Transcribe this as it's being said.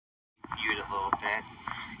little bit.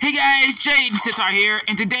 Hey guys, Jayden Sitar here,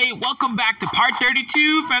 and today, welcome back to part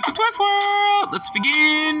 32 of the Twist World! Let's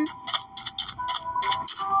begin!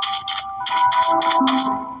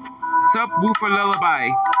 Sup, Woofer Lullaby.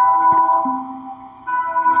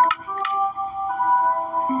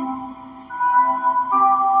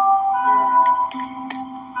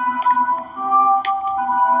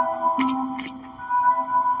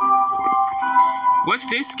 What's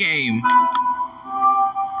this game?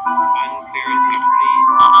 Unfair Jeopardy.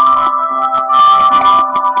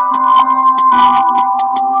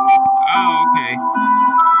 Oh, okay.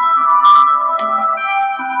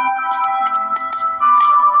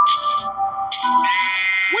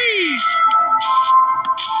 Whee!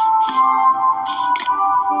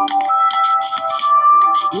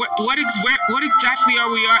 What exactly are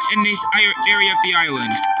we at in this area of the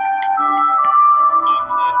island? I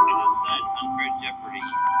just said Unfair Jeopardy.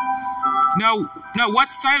 No,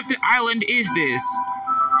 what side of the island is this?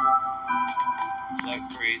 Look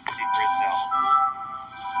for you, see for yourself.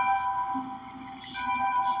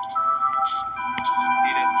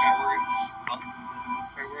 See that skyward? Oh, the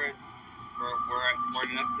skyward? We're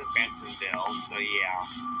next to Phantomdale, so yeah.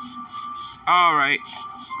 Alright.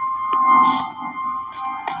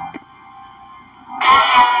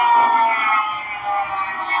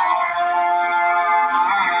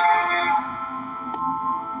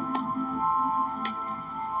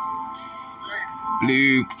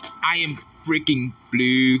 Blue. I am freaking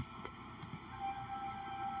blue.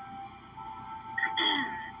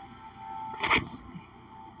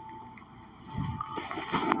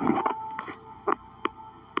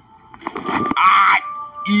 I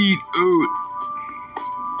eat oat.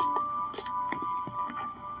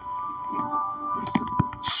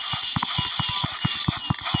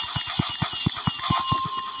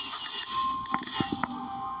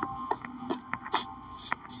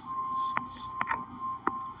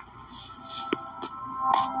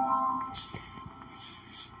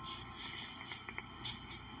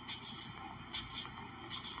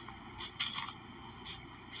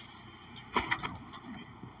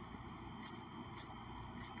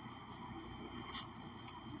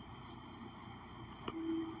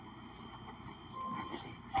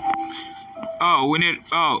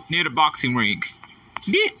 Oh, near the boxing rink.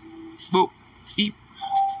 Beep, boop, beep.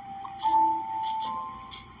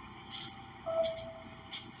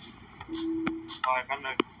 Oh, I found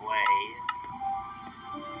a clay.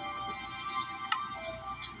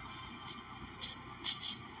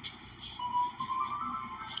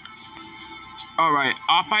 Alright,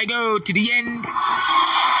 off I go to the end.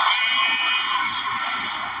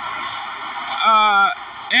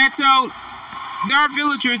 Anto, there are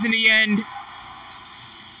villagers in the end.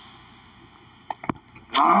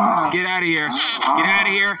 Get out of here. Get out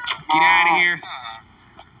of here. Get out of here.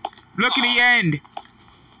 Look in the end.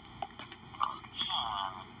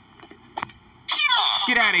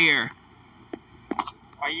 Get out of here.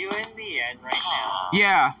 Are you in the end right now?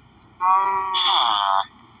 Yeah.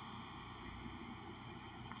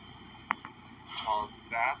 Paul's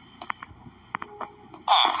back.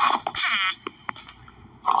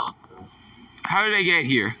 How did I get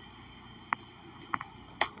here?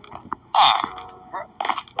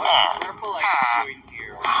 Purple X doing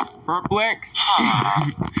here. Purple X?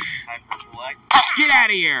 Hi, Purple X. Get out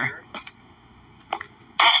of here.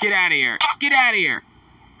 Get out of here. Get out of here.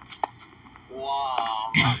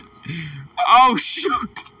 Wow. Oh,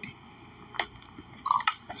 shoot.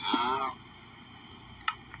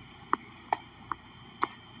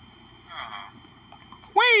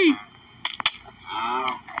 Whee!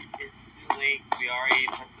 It's too late. We already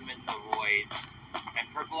put them in the void. And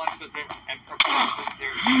Purple X was in. And Purple X was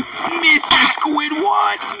there. Mr.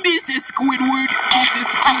 Squidward! Mr. Squidward! Mr.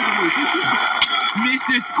 Squidward!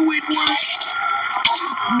 Mr. Squidward!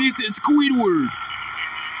 Mr. Squidward!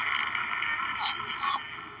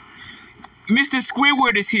 Mr.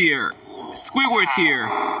 Squidward is here! Squidward's here!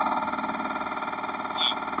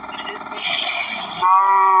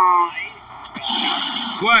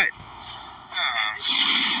 What?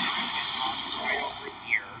 Right over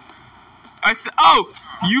here. Oh!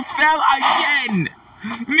 You fell again!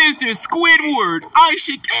 Mr. Squidward! I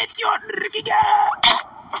should get your...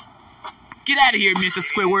 Get out of here, Mr.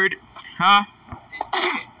 Squidward! Huh?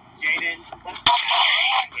 Jayden,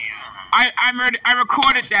 I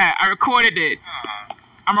recorded that. I recorded it.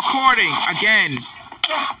 I'm recording again.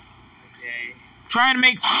 okay. Trying to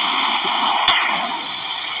make...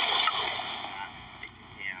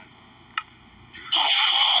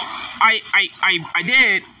 I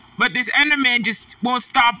did, but this Enderman just won't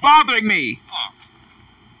stop bothering me.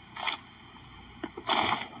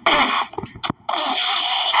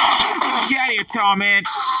 Get here, tall man.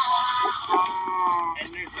 And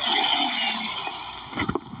there's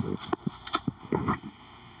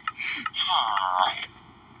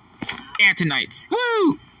Antonites. Woo!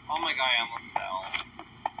 oh my god, I almost fell.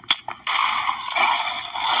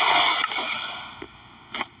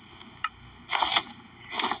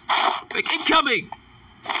 Like, incoming!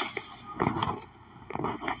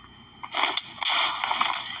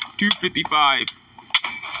 255.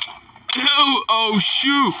 Oh,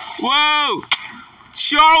 shoot! Whoa!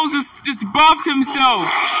 Charles just buffed himself!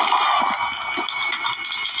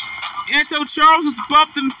 Charles has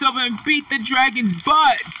buffed himself and beat the dragon's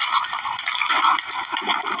butt!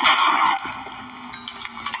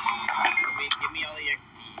 Give me all the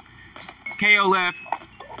XP. KO left.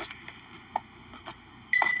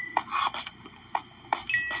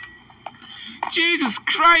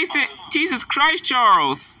 Jesus Christ,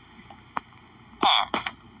 Charles!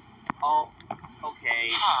 Oh, okay.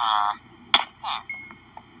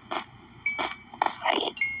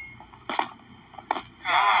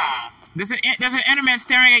 There's an Enderman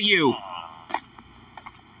staring at you!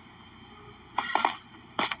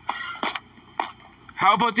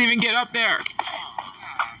 How about to even get up there?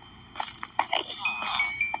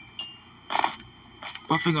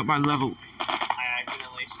 Buffing up my level. I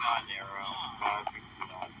accidentally shot an arrow.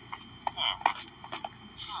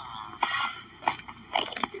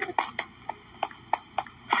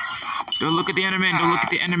 Don't look at the Enderman, don't look at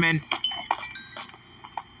the Enderman.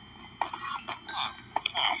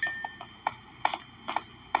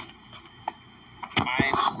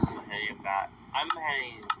 I'm heading back. I'm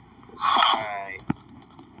heading. Alright.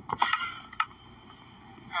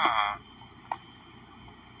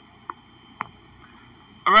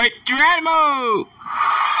 Alright, Geronimo!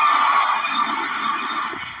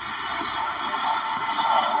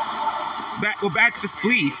 We're back to the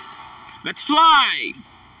spleef. Let's fly!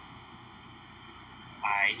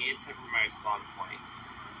 I need to from my spawn point.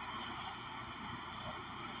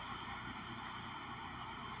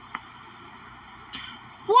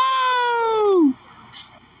 Woo!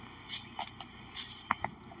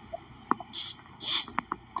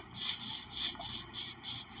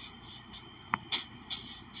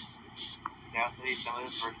 Now, so some of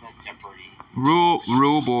this version of Jeopardy.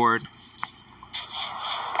 Rule board.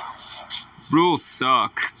 Rules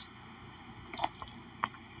suck.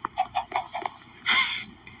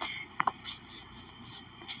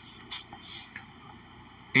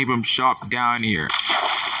 Abram shop down here.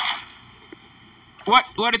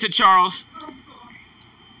 What is it, Charles?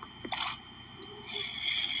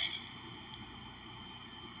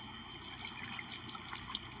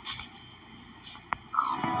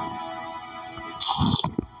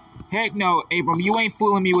 Heck no, Abram, you ain't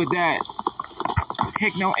fooling me with that.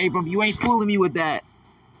 Heck no, Abram, you ain't fooling me with that.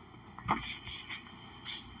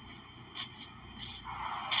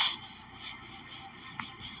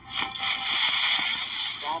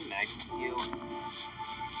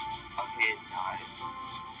 Okay, it's not.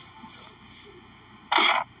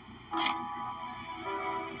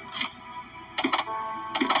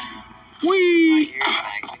 Whee!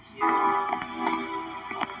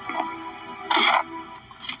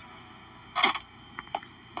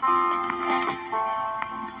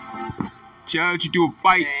 Judge, you do a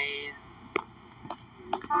bite.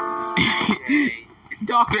 Okay.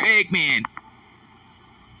 Dr. Eggman.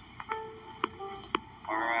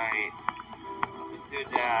 Alright. Let's do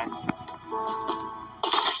that.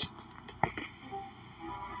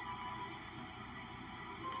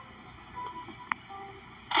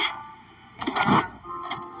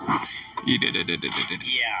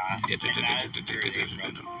 Yeah.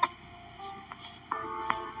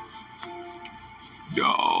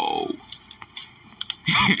 No.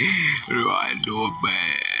 Run to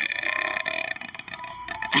bed.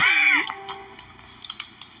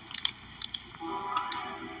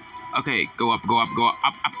 Okay, go up, up.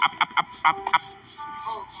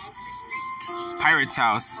 Pirate's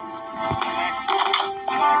house.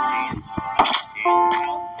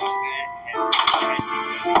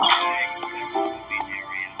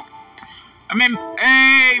 I mean,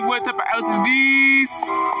 hey, what type of house is this?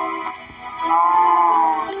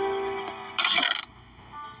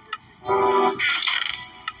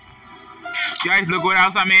 Guys, look what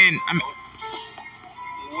house I'm in.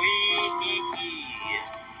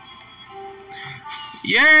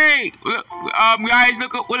 Yay! Look, guys,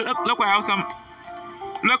 look what house I'm.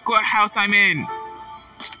 Look what house I'm in.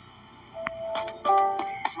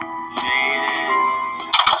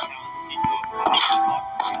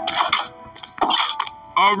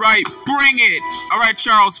 All right, bring it. All right,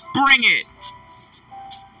 Charles, bring it.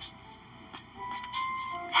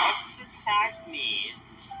 What's attack me?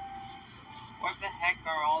 the heck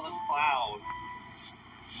are all the clouds?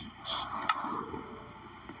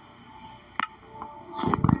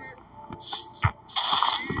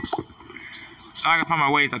 I can find my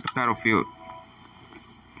ways at the battlefield.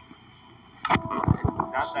 It's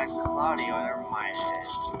not that cloudy, oh, never mind.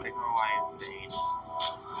 Ignore what I'm saying.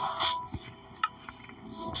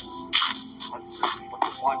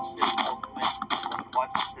 Let's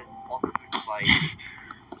watch this ultimate fight.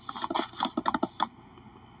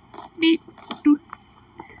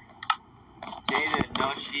 Jayden, no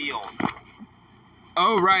shields.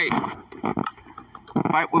 Oh, right.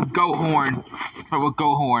 Fight with Goat Horn. Fight with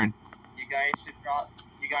Goat Horn. You guys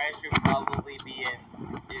should probably be in.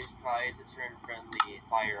 You guys should turn friendly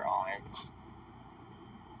fire on.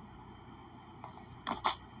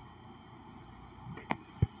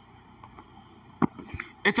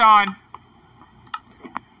 It's on.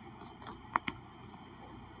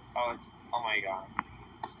 Oh my god.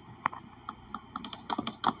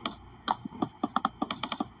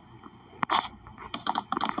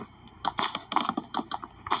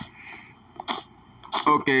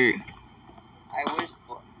 Okay. I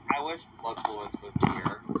wish Blood was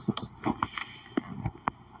here. The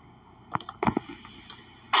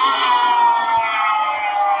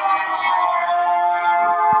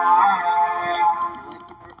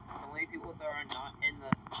only people that are not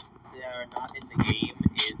in the game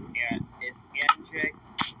is Andric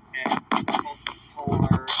and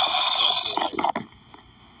Polar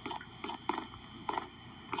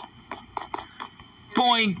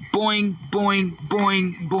Boing, boing, boing, boing,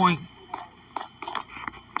 boing.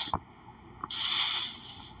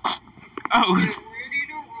 Oh.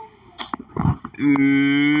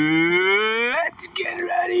 Let's get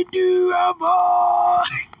ready to rumble.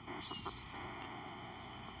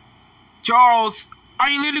 Charles, are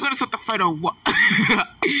you literally gonna start the fight or what?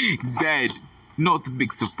 Dead. Not a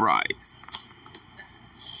big surprise.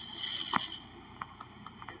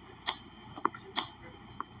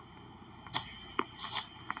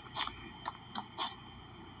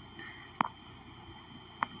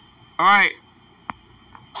 Alright.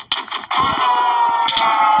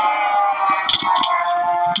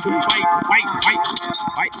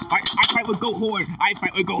 Fight. I fight with Goat Horn. I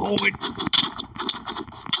fight with Goat Horn.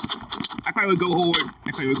 I fight with Goat Horn.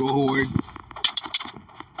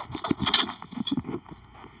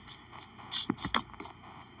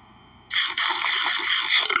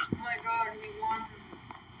 Oh my god, he won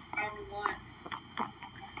round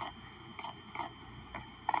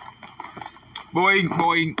 1.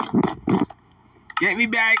 Boing. Get me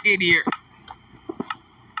back in here.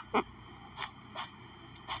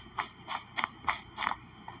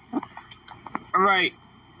 Alright.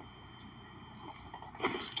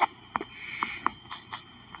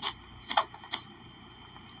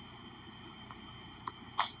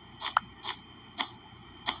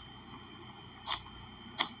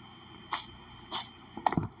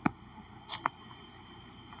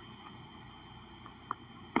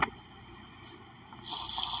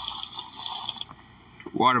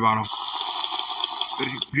 Water bottle.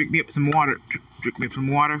 Drink me up some water. Drink me up some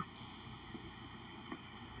water.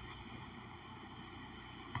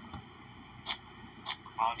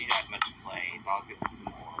 I don't need that much clay, but I'll get some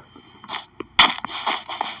more.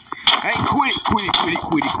 Hey, quit it.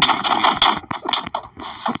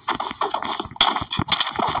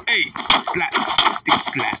 Hey, slap.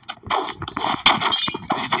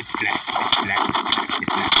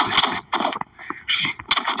 Shit.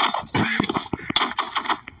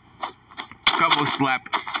 Couple slap.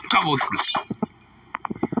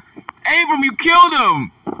 Abram, you killed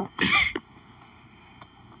him!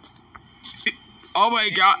 Oh my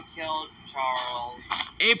god. You killed Charles.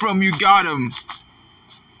 Abram, you got him.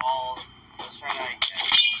 Oh, let's try that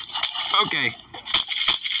again. Okay.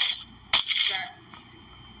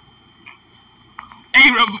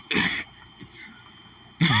 Abram!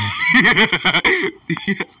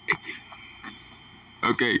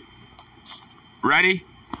 Okay. Ready?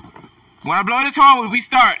 When I blow this horn, we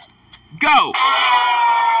start. Go!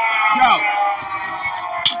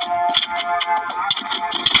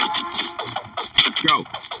 Go.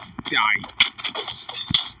 Die.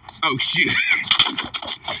 Oh, shit.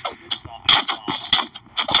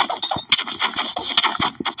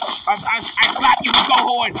 I slap you with Go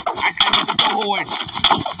Horn.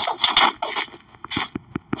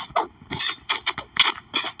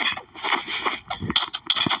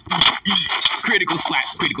 Critical slap.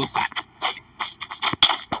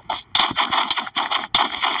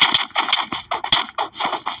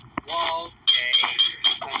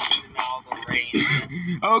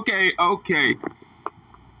 Okay.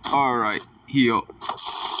 Alright, heal.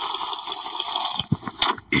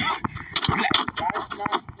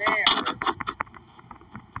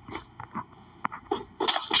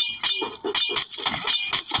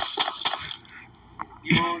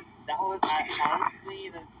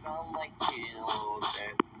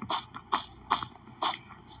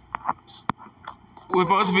 We're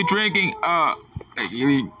supposed to be drinking. Okay.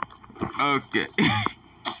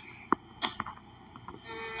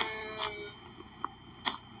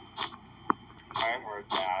 I heard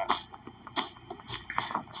that.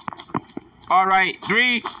 All right,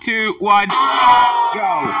 3, 2, 1, go.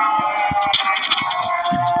 Go.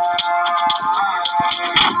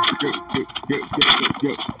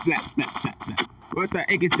 Slap. What the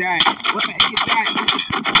heck is that?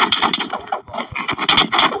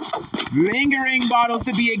 Lingering bottles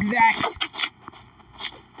to be exact.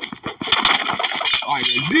 I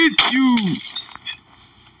resist you.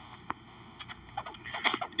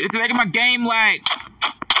 It's making my game lag.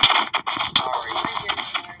 Sorry.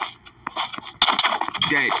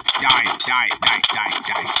 Dead.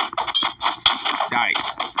 Die.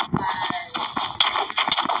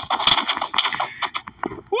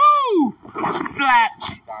 Woo! Slapped.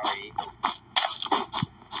 Sorry.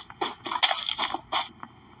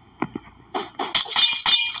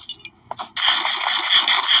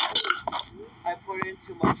 I put in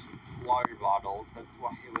too much water bottles. That's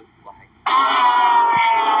why it was like.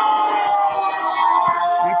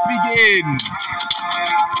 Let's begin.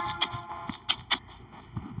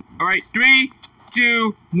 All right, 3,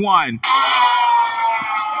 2, 1.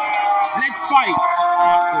 Let's fight.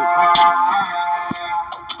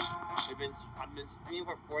 I've been streaming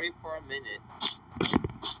for 44 minutes.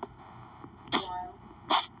 Wow.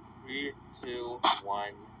 3, 2,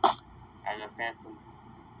 1, and a phantom.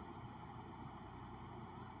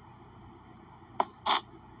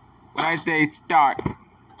 When I say start.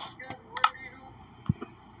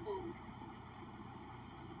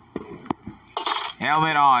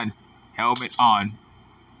 Helmet on.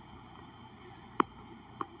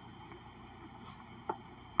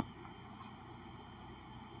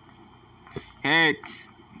 Hits.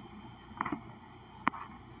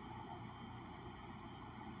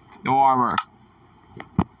 No armor.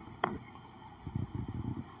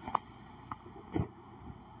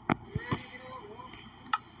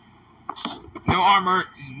 No armor.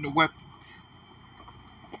 No weapons.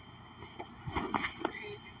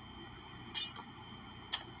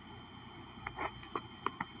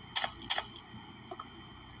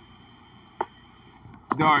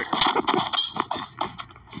 Dart.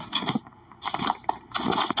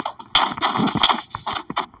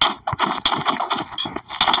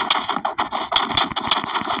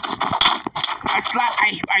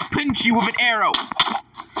 I punch you with an arrow.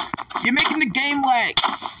 You're making the game lag.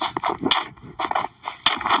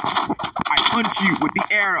 I punch you with the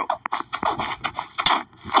arrow.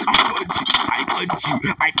 I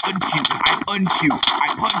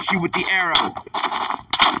punch you with the arrow.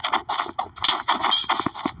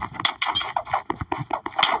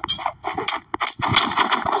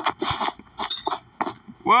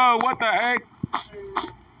 Whoa, what the heck?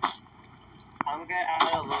 I'm gonna add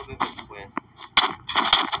a little bit of a twist.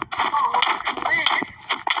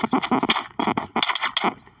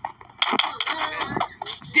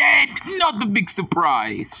 Dead! Not the big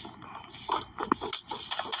surprise.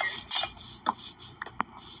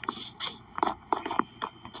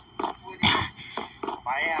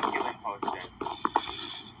 I am healing potion.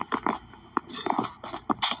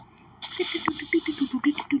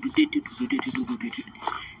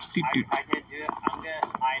 I can do it.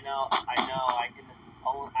 I know. I can.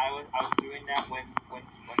 Oh, I was doing that when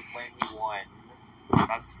he won.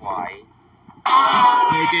 That's why.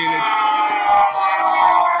 Okay, let's.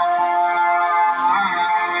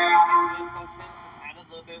 Healing potions add a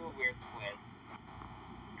little bit of a weird twist.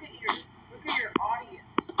 Look at your audience.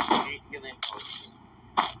 Healing potion.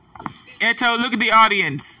 Eto, look at the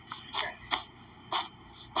audience.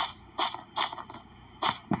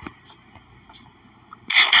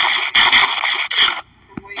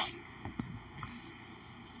 I'm waiting.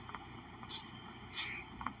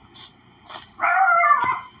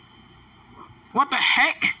 What the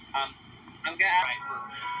heck? I'm gonna add.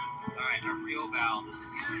 Alright, a real valve.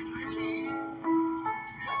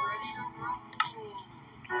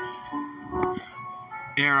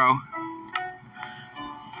 Arrow.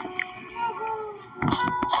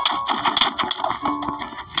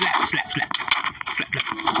 Slap.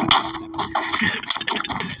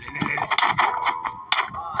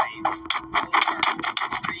 5, 4,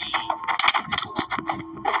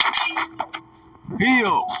 3.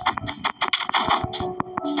 Heal.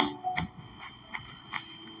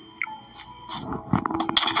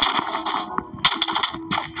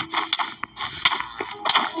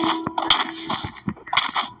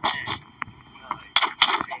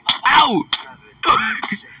 Out!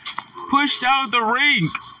 Pushed out of the ring.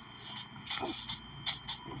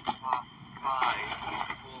 5,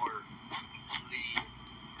 4, 3,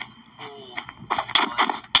 2, 1.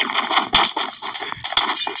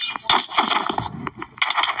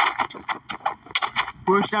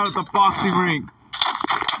 Pushed out of the boxing ring.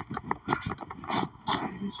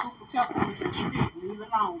 Be super careful with that stick. Leave it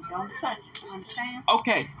alone. Don't touch it. You understand?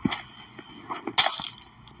 Okay.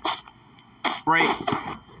 Break.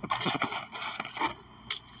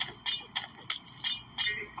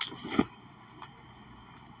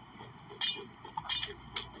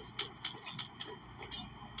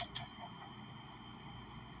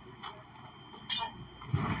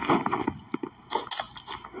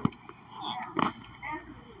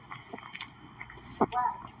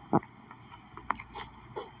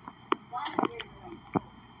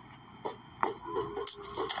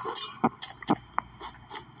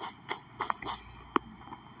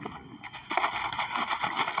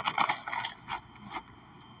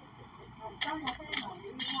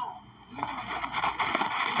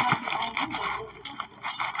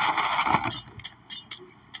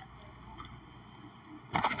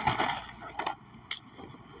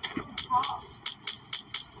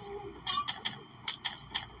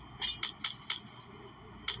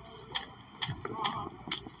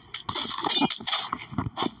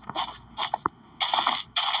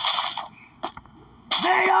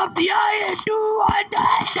 They of the iron do on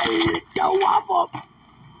that the waffle.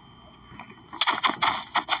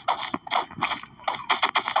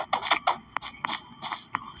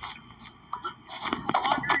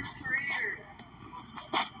 Wandering creator.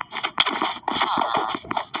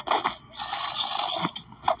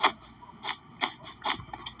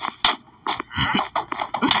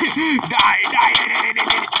 Die.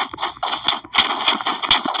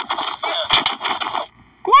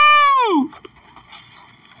 Woo!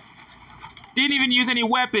 Didn't even use any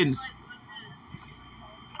weapons.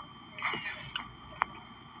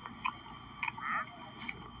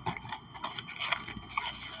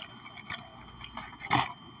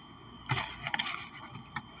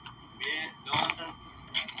 Man, no one does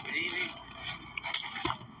anything.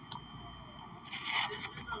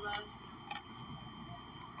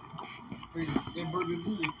 That burger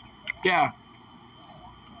good. Yeah.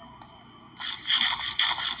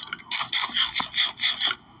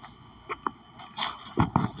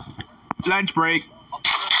 Lunch break.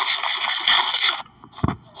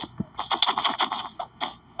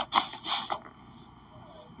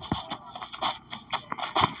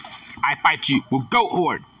 I fight you with goat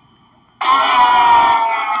horde. Okay,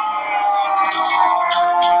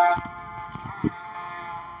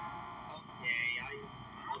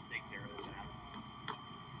 I'll take care of that.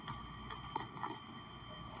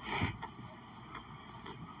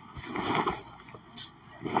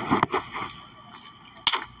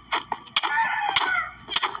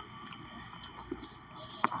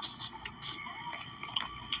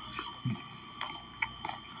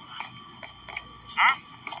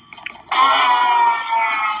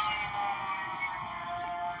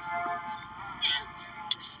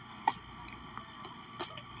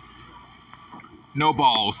 No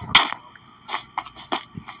balls.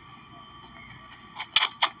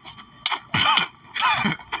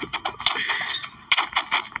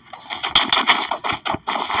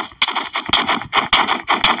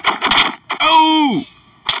 Oh!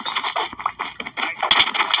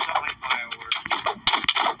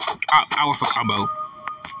 Hour for combo.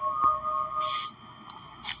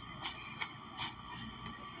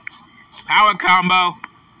 Power combo.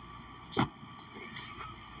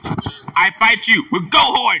 I fight you with Go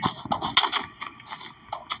Horn.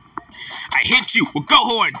 I hit you with Go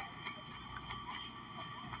Horn.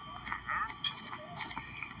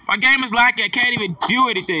 My game is laggy. I can't even do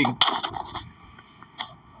anything.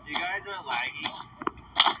 You guys are laggy.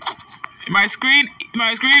 My screen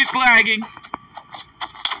is lagging.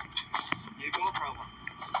 You go for one.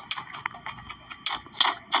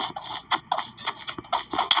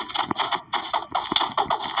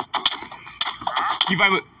 If I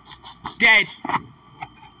were dead.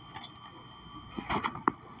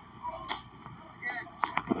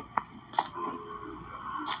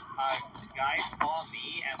 Guys, follow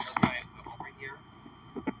me and look right over here.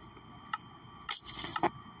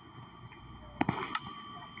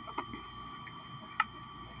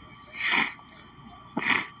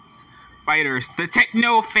 Fighters, the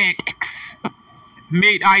Technophanics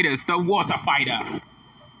made Idas the water fighter.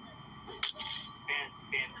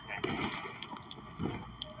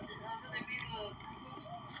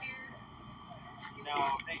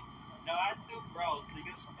 Fantastic. No, that's too gross. They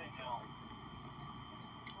get something else.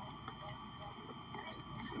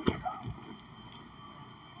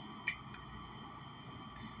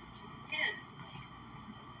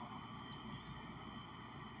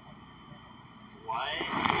 What?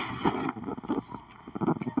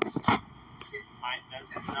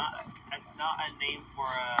 That's not a name for a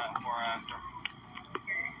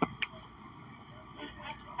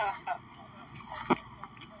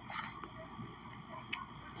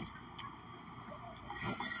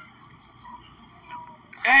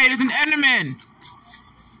Hey, there's an enderman!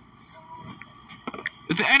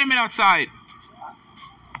 There's an enderman outside!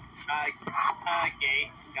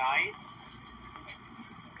 Guys?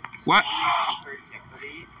 What? For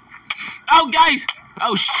Jeopardy? Oh, guys!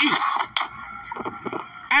 Oh, shoot!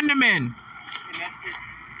 Enderman! Connected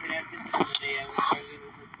to the DM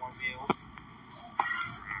to inform you.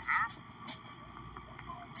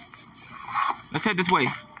 Let's head this way.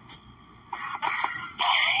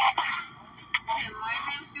 And my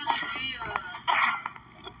name's gonna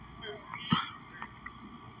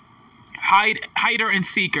be, Hider and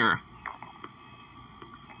Seeker.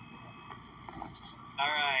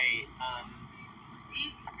 Alright,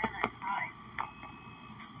 Seek and I hide.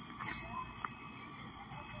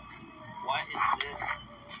 what is this?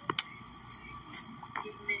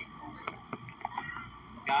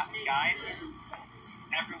 Guys,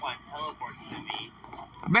 everyone, teleport to me.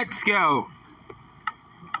 Let's go.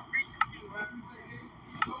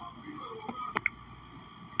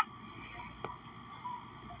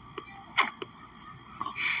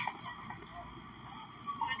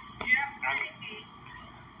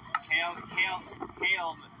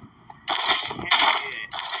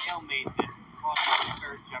 Kale made this. It's called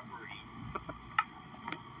Fair Jeopardy.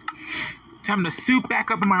 Time to suit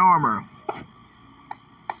back up in my armor.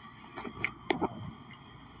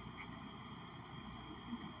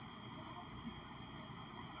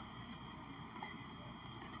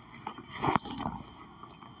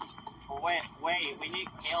 Wait, we need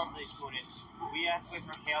Kale to join it. We have to wait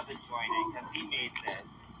for Kale to join it, because he made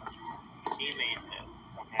this. He made this,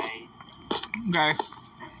 okay? Okay.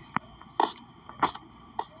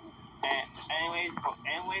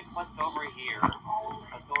 Anyways, what's over here?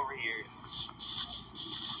 What's over here?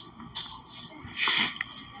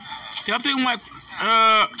 Something like,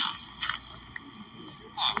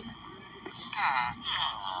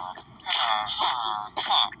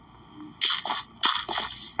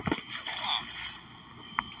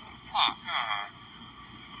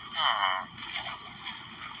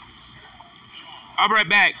 I'll be right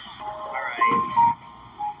back. Alright.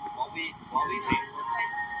 While we wait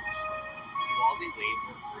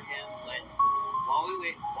for him,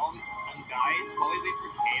 guys, while we wait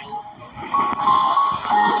for Kale,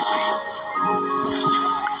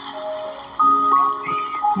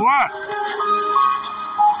 What?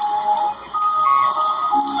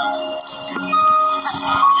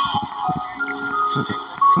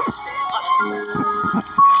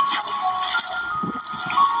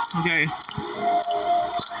 Okay.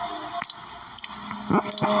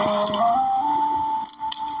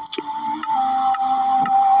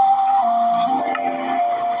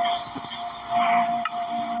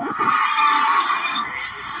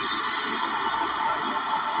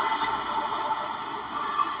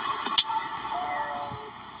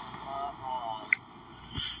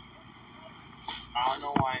 I don't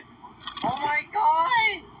know why. Oh my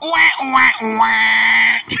god! Wah, wah, wah.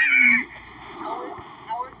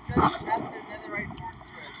 I was just at the netherite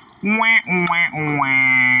fortress. Wah, wah,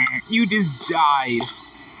 wah. You just died.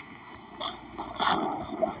 How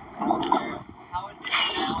did I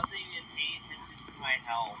wasn't even paying attention to my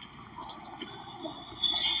health?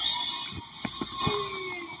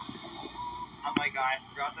 Oh my god, I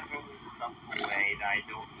forgot to throw some stuff away that I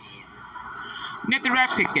don't need.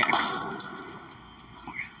 Netherite pickaxe.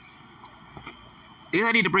 I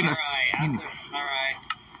need to bring us. Alright,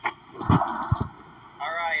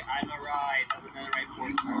 I'm arrived at the netherite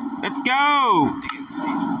fortress. Let's go.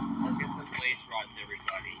 Let's get some blaze rods,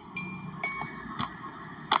 everybody.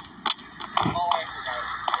 Oh, I forgot.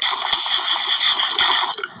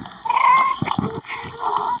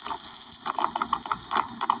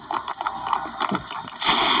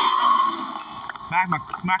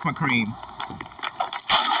 Magma cream.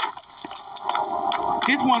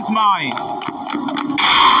 This one's mine.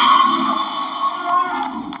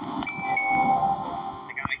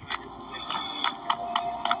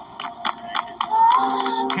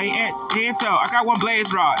 Hey, Anto, I got one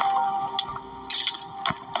blaze rod.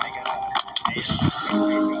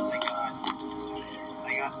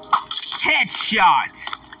 Headshot!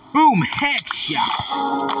 Boom,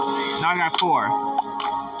 headshot! Now I got 4.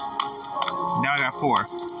 Now I got 4.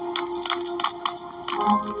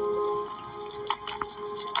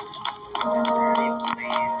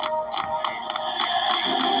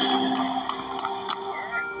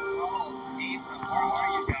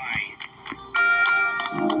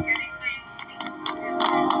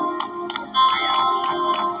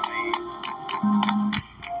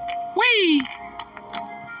 Whee!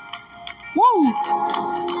 Woo!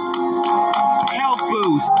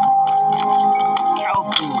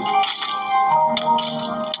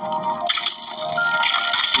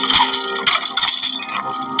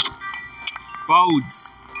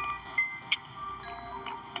 loads.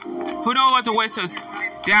 Who knows what the waste is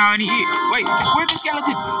down here? Wait, where's the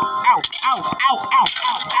skeleton? Ow, ow, ow, ow,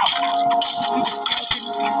 ow, ow, ow.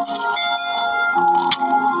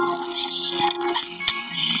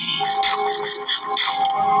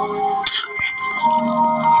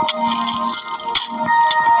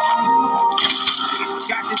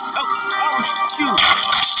 Got this. Oh, shoot.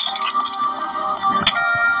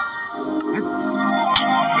 Let's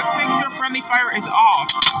make sure friendly fire is off.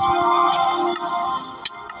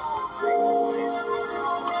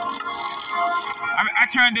 I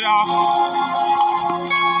turned it off.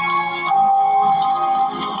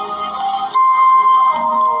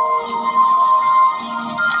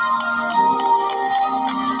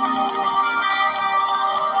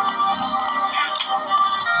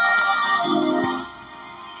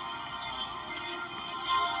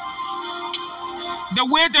 The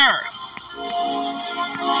wither!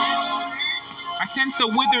 I sense the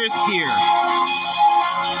wither is here.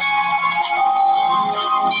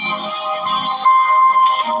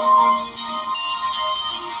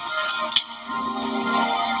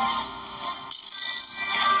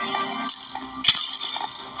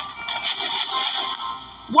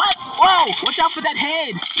 What? Whoa! Watch out for that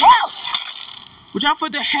head! Whoa! Watch out for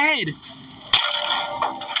the head!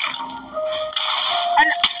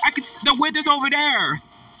 I can. The wither's over there.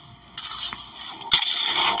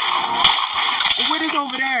 The wither's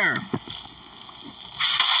over there.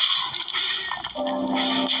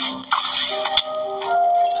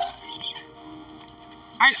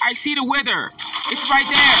 I see the wither. It's right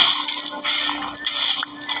there.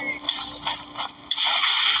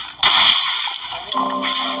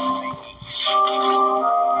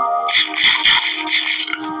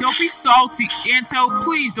 Don't be salty, Anto.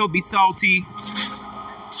 Please don't be salty.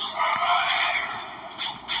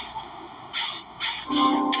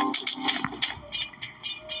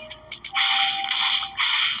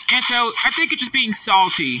 Anto, I think you're just being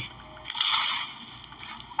salty.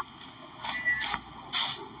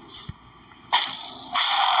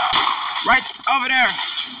 Right over there.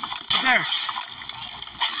 There. I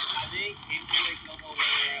think Kimberly come over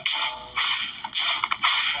there.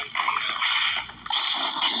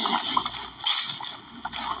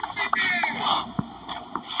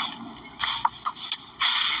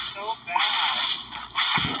 He's so bad.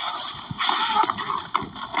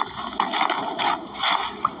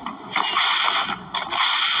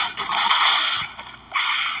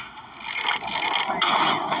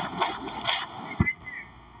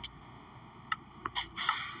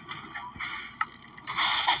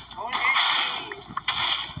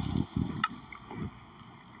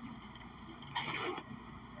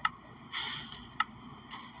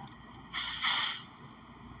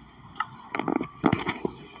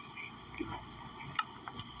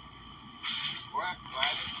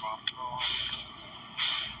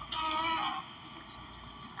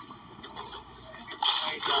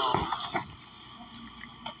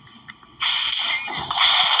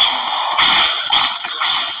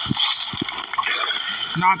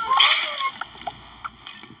 Not.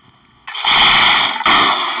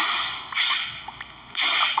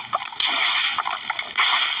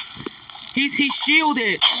 He's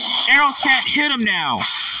shielded. Arrows can't hit him now.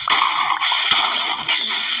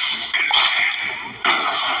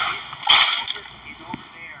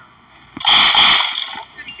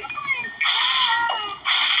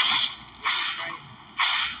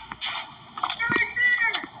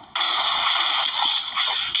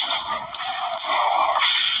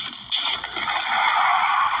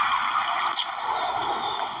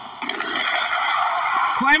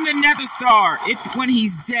 Climb the Nether Star if when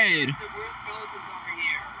he's dead.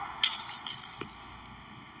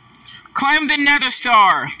 Climb the Nether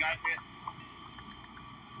Star.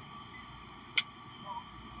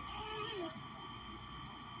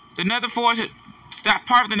 The Nether Fortress, that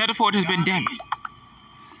part of the Nether Fortress has been damaged.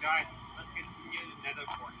 Guys, let's continue the Nether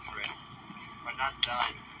Fortress. We're not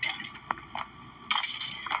done.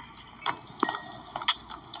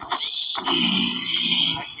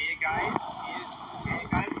 Okay, guys,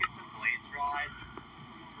 get some blaze rods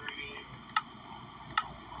for me.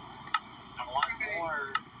 I want more.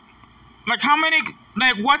 Like how many?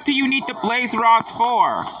 Like what do you need the blaze rods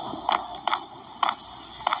for?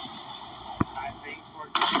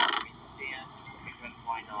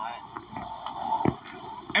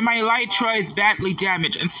 And my elytra is badly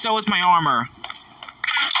damaged, and so is my armor.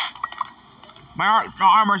 My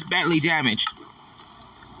armor is badly damaged.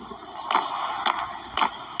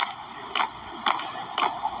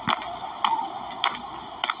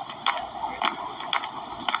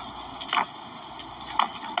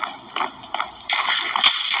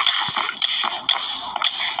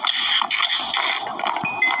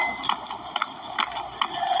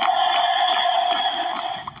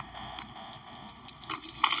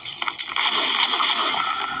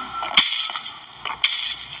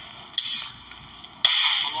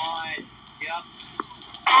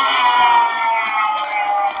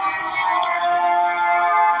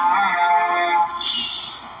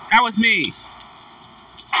 That was me.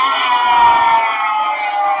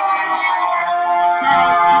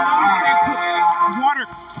 Charles, you know you can't put water.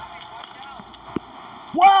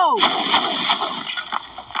 Whoa!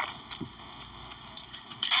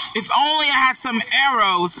 If only I had some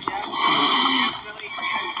arrows.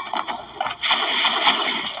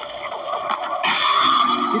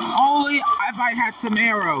 If only if I had some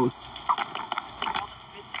arrows.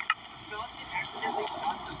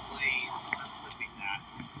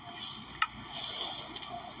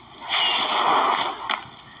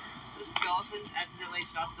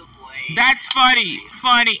 That's funny.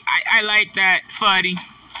 Funny. I like that. Funny.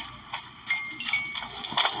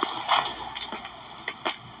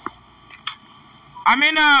 I'm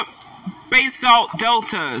in a basalt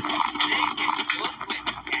deltas.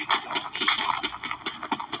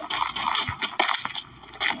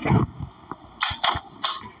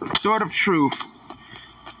 Sword of truth.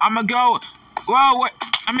 I'm gonna go. Whoa! What?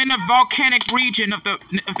 I'm in a volcanic region of the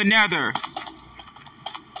Nether.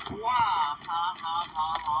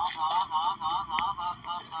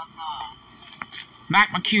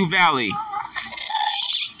 Magma Q Valley.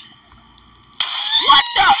 What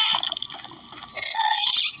the?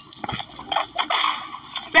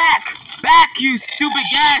 Back! Back, you stupid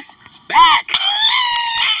guest! Back!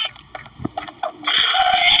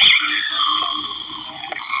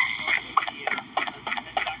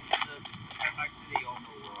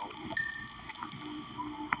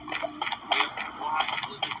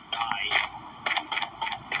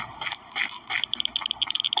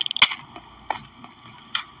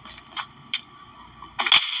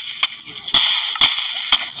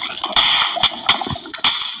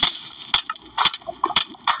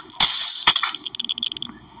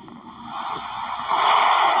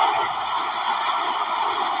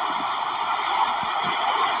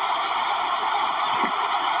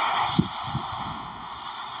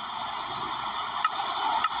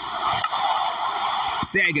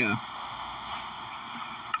 Sega.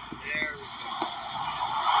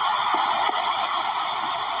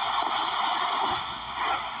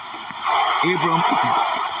 Abram.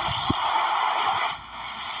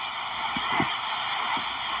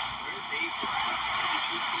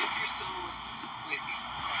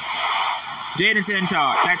 Jayden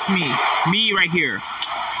Centaur. That's me. Me right here.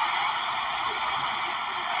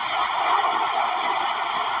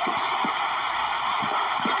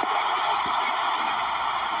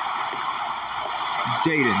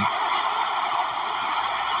 Jayden.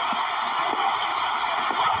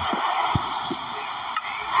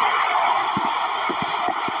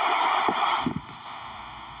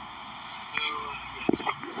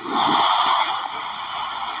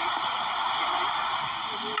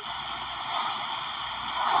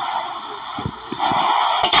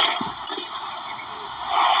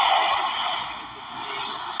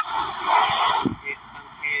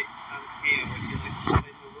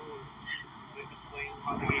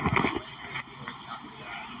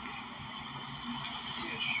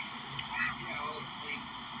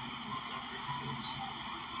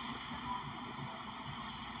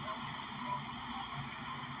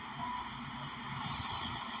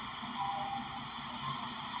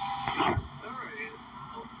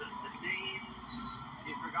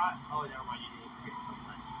 Oh, never mind. You didn't forget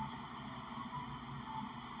something.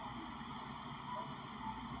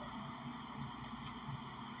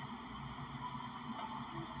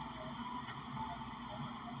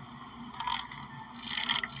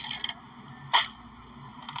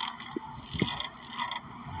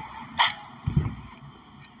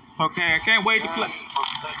 Okay, I can't wait to play. This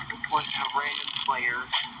bunch of random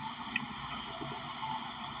players.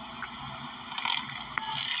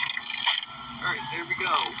 Alright, there we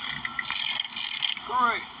go.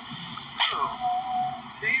 Alright, so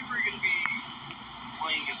today we're going to be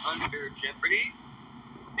playing Unfair Jeopardy,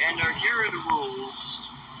 and here are the rules.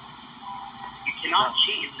 You cannot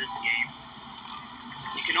cheat in this game.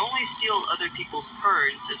 You can only steal other people's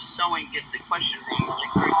turns if someone gets a question wrong.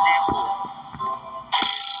 Like, for example,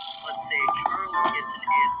 let's say Charles gets an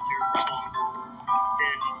answer wrong,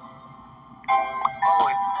 then I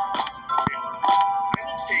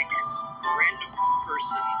will take a random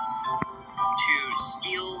person to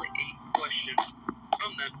steal a question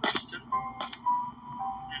from that person.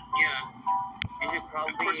 Yeah.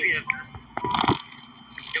 Of course, we have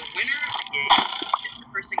the winner of the game is the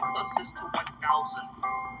person closest to 1,000.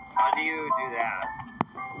 How do you do that?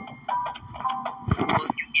 Well,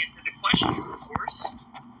 you answer the questions, of course.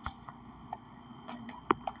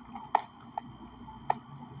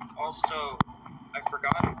 Also, I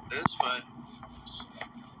forgot this, but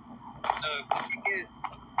if you get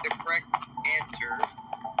the correct answer,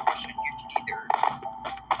 question, you can either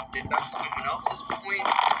deduct someone else's point,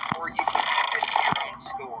 or you can add it to your own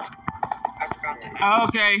score. I forgot to.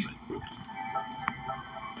 Okay.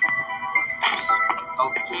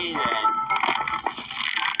 Okay then.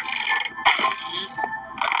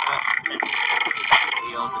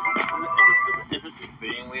 Is this a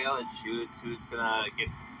spinning wheel to choose who's gonna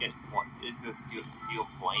who's gonna steal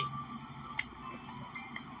points?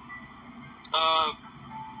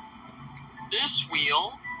 This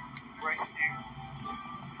wheel right there.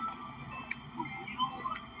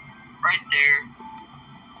 Right there.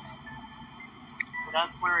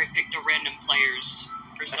 That's where I picked the random players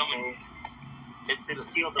for someone It's to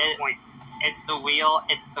steal the point. It's the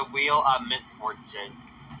wheel of misfortune.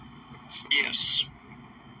 Yes.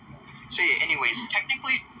 So yeah, anyways,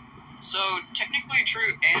 technically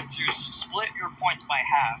true answers split your points by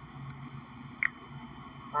half.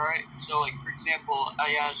 Alright, so like for example,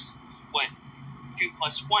 I asked what 2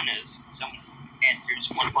 plus 1 is. Someone answers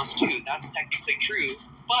 1 plus 2. That's technically true,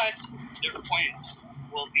 but their points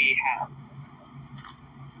will be half.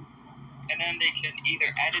 And then they can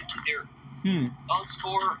either add it to their own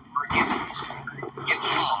score or give it to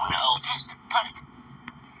someone else.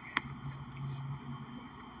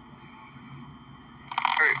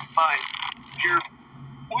 Alright, 5. If your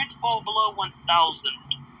points fall below 1,000,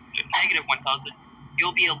 negative 1,000,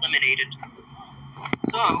 you'll be eliminated.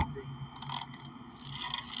 So,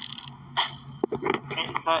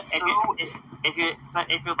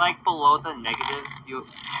 If you're like below the negatives, you'll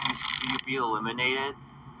be eliminated.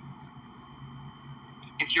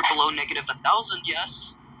 if you're below negative 1,000,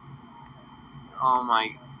 yes. Oh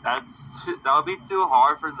my, that would be too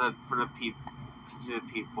hard for the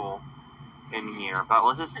people in here. But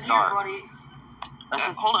let's just start.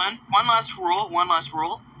 Hold on. One last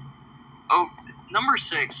rule. Oh, number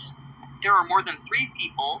 6. There are more than 3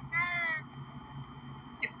 people.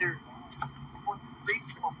 If there are more than 3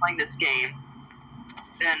 people playing this game,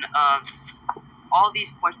 then all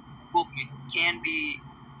these questions can be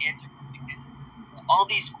answered. All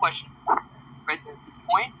these questions, right there, these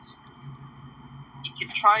points, you can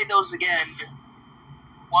try those again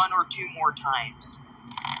 1 or 2 more times.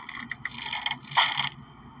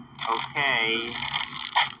 Okay.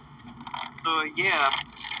 So yeah,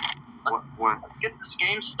 let's get this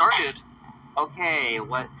game started. Okay,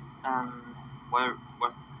 what are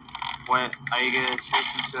you gonna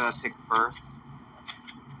choose to pick first?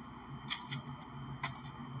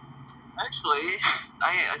 Actually,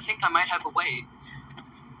 I think I might have a way.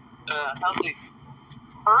 How the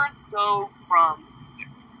turns go from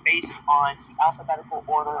based on the alphabetical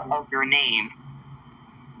order of your name.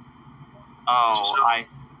 Oh, So,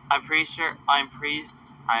 I'm pretty sure I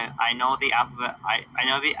know the alphabet. I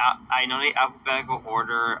know the alphabetical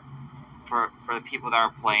order for the people that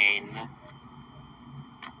are playing.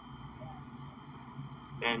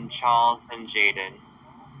 Then Charles, then Jayden.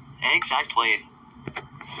 exactly.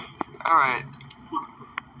 Alright.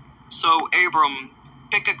 So, Abram,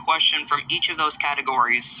 pick a question from each of those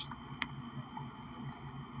categories.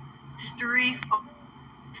 History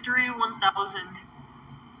 1000.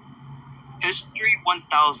 History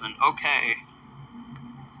 1000, okay.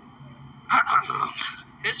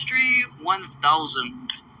 History 1000.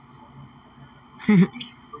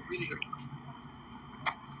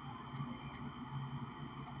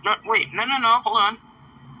 No, wait, no, hold on.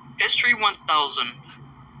 History 1000.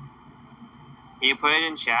 Can you put it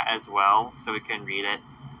in chat as well so we can read it?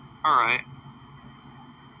 Alright.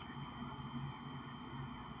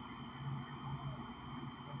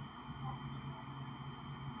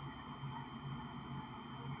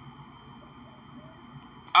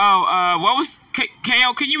 Oh, what was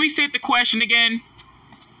KO? Can you restate the question again?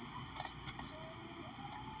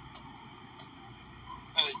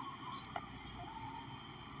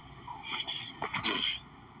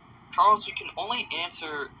 Charles, you can only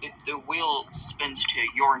answer if the wheel spins to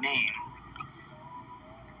your name.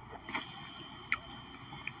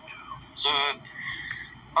 So,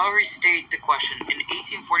 I'll restate the question. In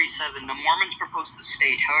 1847, the Mormons proposed a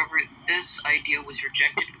state. However, this idea was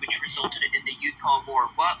rejected, which resulted in the Utah War.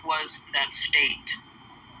 What was that state?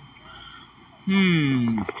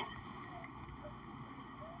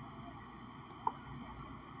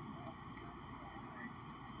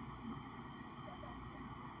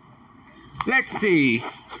 Let's see.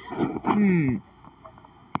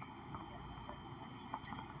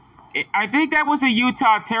 I think that was the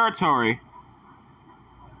Utah Territory.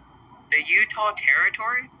 The Utah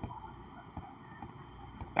Territory?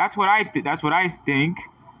 That's what I think.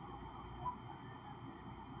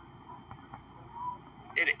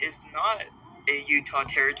 It is not a Utah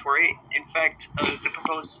territory. In fact, the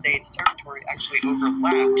proposed state's territory actually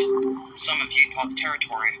overlapped some of Utah's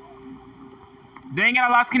territory. They ain't got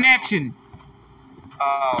a lost connection.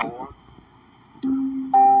 Oh.